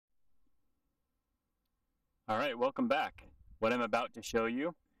All right, welcome back. What I'm about to show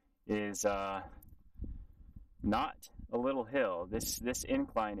you is not a little hill. This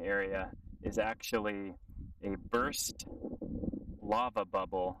incline area is actually a burst lava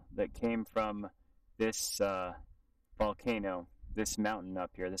bubble that came from this volcano, this mountain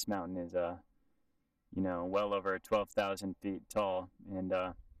up here. This mountain is well over 12,000 feet tall, and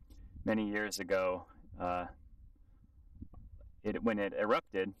many years ago, when it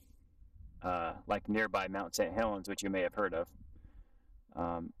erupted, like nearby Mount St. Helens, which you may have heard of.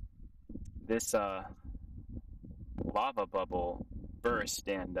 This lava bubble burst,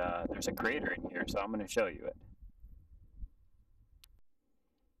 and there's a crater in here, so I'm going to show you it.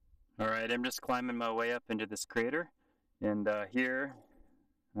 Alright, I'm just climbing my way up into this crater, and here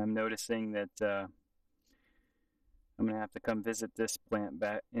I'm noticing that I'm going to have to come visit this plant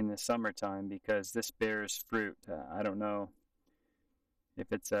back in the summertime because this bears fruit. I don't know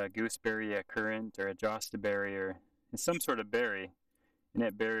if it's a gooseberry, a currant, or a jostaberry, or it's some sort of berry, and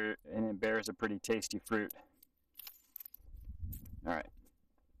it bears a pretty tasty fruit. All right,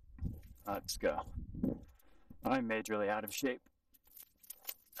 let's go. I'm majorly out of shape.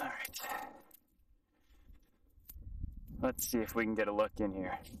 All right, let's see if we can get a look in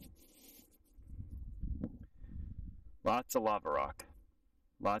here. Lots of lava rock,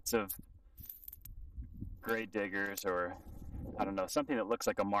 lots of grave diggers, or I don't know, something that looks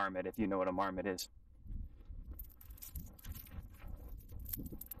like a marmot, if you know what a marmot is.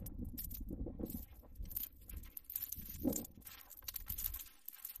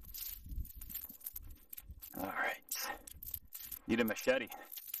 All right, need a machete.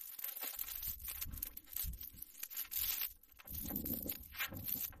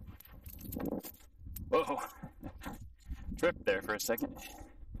 Whoa, tripped there for a second.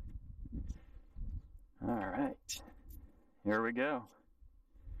 All right, here we go.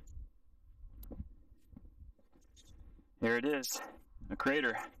 Here it is, a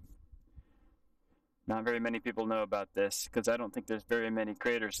crater. Not very many people know about this because I don't think there's very many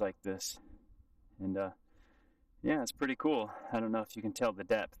craters like this. And yeah, it's pretty cool. I don't know if you can tell the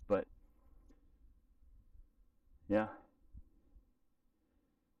depth, but yeah.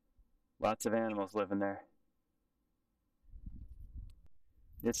 Lots of animals living there.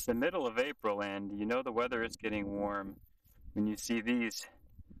 It's the middle of April, and you know the weather is getting warm when you see these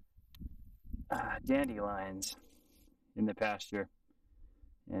dandelions in the pasture.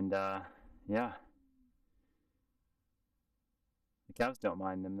 And yeah, the cows don't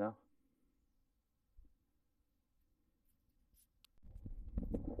mind them though.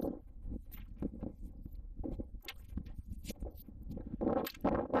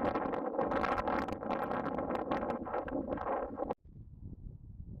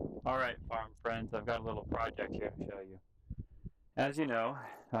 All right, farm friends, I've got a little project here to show you. As you know,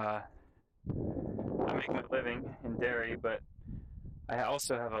 I make my living in dairy, but I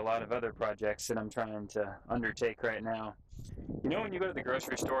also have a lot of other projects that I'm trying to undertake right now. You know when you go to the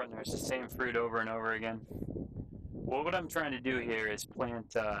grocery store and there's the same fruit over and over again? Well, what I'm trying to do here is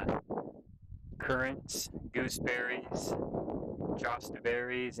plant currants, gooseberries,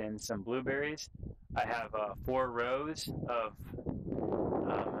 jostaberries, and some blueberries. I have 4 rows of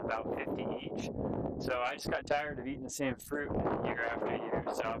about 50 each. So I just got tired of eating the same fruit year after year,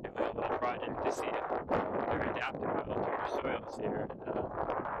 so I'm doing a little project to see if they're adaptable to our soils here. I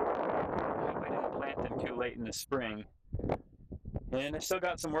hope I didn't plant them too late in the spring. And I still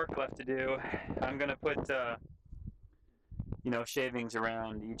got some work left to do. I'm going to put shavings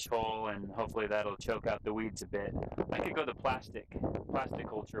around each hole, and hopefully that'll choke out the weeds a bit. I could go the plastic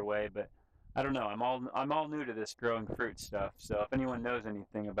culture way, but I don't know. I'm all new to this growing fruit stuff. So if anyone knows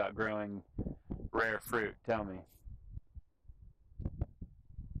anything about growing rare fruit, tell me.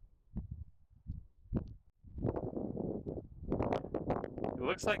 It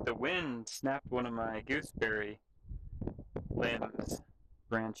looks like the wind snapped one of my gooseberry limbs,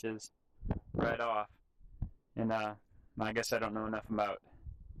 branches, right off. And I guess I don't know enough about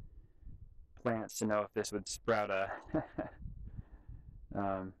plants to know if this would sprout a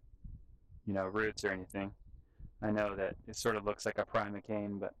roots or anything. I know that it sort of looks like a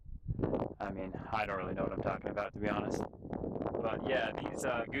primocane, but I mean, I don't really know what I'm talking about, to be honest. But yeah, these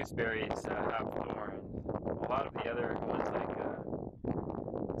gooseberries have thorns. A lot of the other ones, like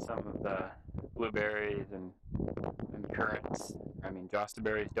some of the blueberries and currants,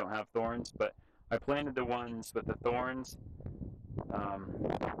 jostaberries don't have thorns, but I planted the ones with the thorns.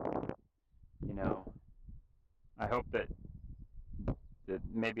 I hope that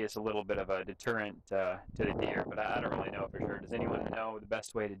maybe it's a little bit of a deterrent to the deer, but I don't really know for sure. Does anyone know the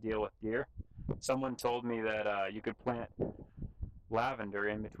best way to deal with deer? Someone told me that you could plant lavender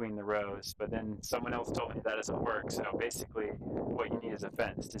in between the rows, but then someone else told me that doesn't work. So basically, what you need is a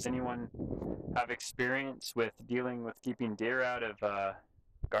fence. Does anyone have experience with dealing with keeping deer out of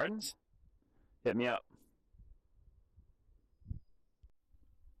gardens? Hit me up.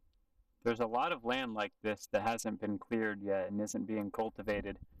 There's a lot of land like this that hasn't been cleared yet and isn't being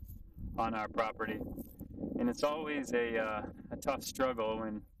cultivated on our property. And it's always a tough struggle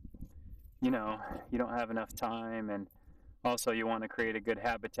when, you don't have enough time, and also you want to create a good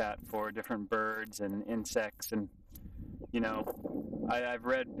habitat for different birds and insects. And, I've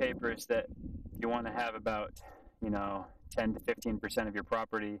read papers that you want to have about, 10 to 15% of your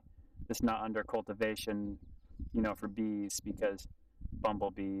property that's not under cultivation, for bees, because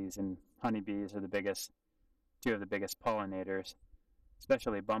bumblebees and honeybees are two of the biggest pollinators,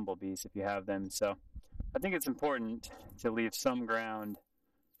 especially bumblebees if you have them. So I think it's important to leave some ground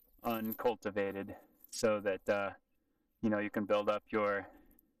uncultivated so that you can build up your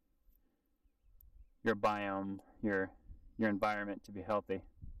biome, your environment to be healthy.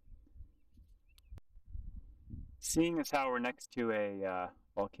 Seeing as how we're next to a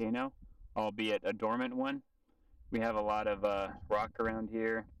volcano, albeit a dormant one, we have a lot of rock around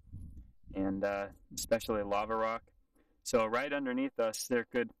here, and especially lava rock. So right underneath us, there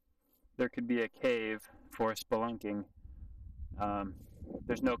could be a cave for spelunking.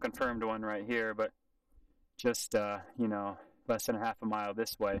 There's no confirmed one right here, but just less than half a mile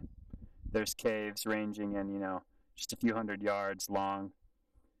this way, there's caves ranging in just a few hundred yards long,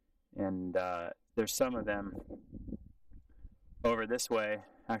 and there's some of them over this way.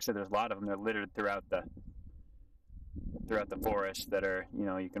 Actually, there's a lot of them. They're littered throughout the forest that are,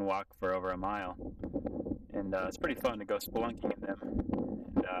 you can walk for over a mile, and it's pretty fun to go spelunking in them.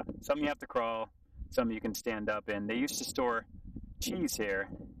 And some you have to crawl, some you can stand up in. They used to store cheese here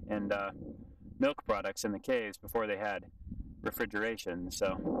and milk products in the caves before they had refrigeration.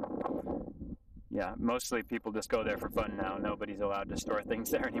 So yeah, mostly people just go there for fun now. Nobody's allowed to store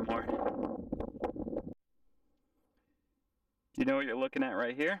things there anymore. Do you know what you're looking at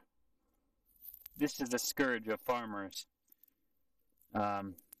right here? This is a scourge of farmers.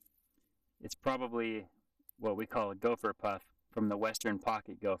 It's probably what we call a gopher puff from the western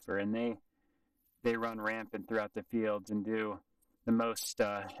pocket gopher, and they run rampant throughout the fields and do the most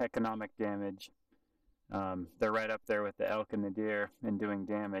economic damage. They're right up there with the elk and the deer and doing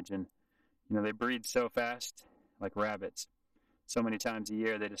damage, and they breed so fast, like rabbits. So many times a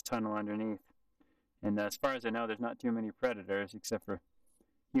year they just tunnel underneath. And as far as I know, there's not too many predators except for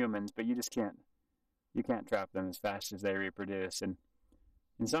humans, but you can't trap them as fast as they reproduce. And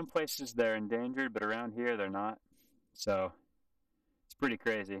in some places they're endangered, but around here they're not. So it's pretty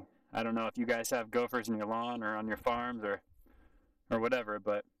crazy. I don't know if you guys have gophers in your lawn or on your farms or whatever,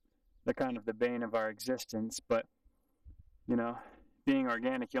 but they're kind of the bane of our existence. But, being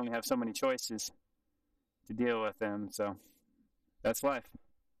organic, you only have so many choices to deal with them. So that's life.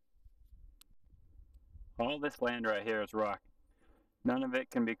 All this land right here is rock. None of it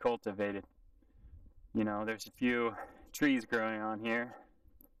can be cultivated. There's a few trees growing on here,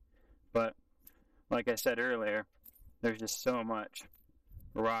 but like I said earlier, there's just so much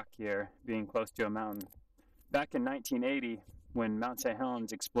rock here, being close to a mountain. Back in 1980, when Mount St.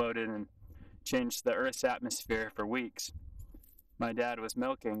 Helens exploded and changed the Earth's atmosphere for weeks, my dad was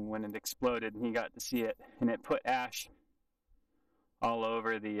milking when it exploded, and he got to see it, and it put ash all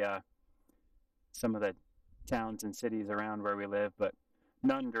over some of the towns and cities around where we live, but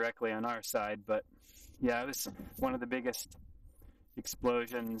none directly on our side. But yeah, it was one of the biggest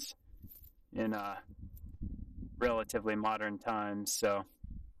explosions in relatively modern times. So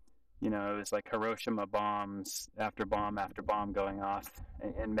it was like Hiroshima bombs after bomb after bomb going off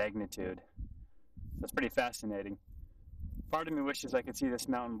in magnitude. So it's pretty fascinating. Part of me wishes I could see this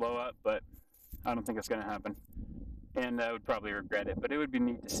mountain blow up, but I don't think it's going to happen. And I would probably regret it, but it would be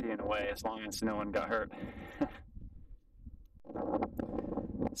neat to see in a way, as long as no one got hurt.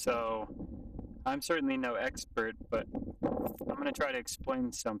 So, I'm certainly no expert, but I'm going to try to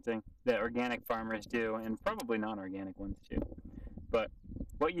explain something that organic farmers do, and probably non-organic ones too. But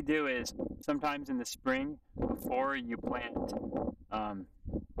what you do is, sometimes in the spring, before you plant the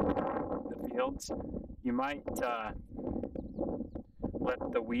fields, you might let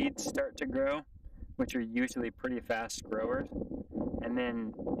the weeds start to grow, which are usually pretty fast growers, and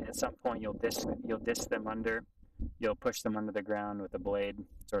then at some point you'll disc them under. You'll push them under the ground with a blade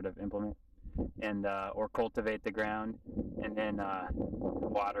sort of implement, and or cultivate the ground, and then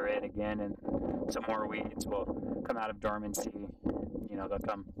water it again, and some more weeds will come out of dormancy.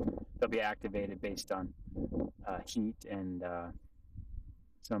 They'll be activated based on heat and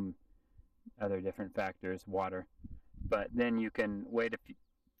some other different factors, water. but then you can wait a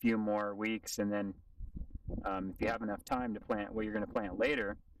few more weeks, and then if you have enough time to plant what you're going to plant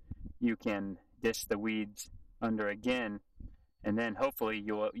later, you can disc the weeds under again, and then hopefully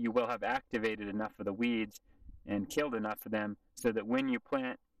you will have activated enough of the weeds and killed enough of them so that when you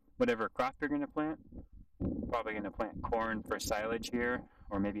plant whatever crop you're going to plant, probably going to plant corn for silage here,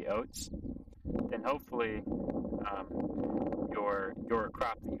 or maybe oats, then hopefully your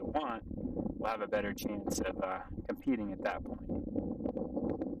crop that you want will have a better chance of competing at that point.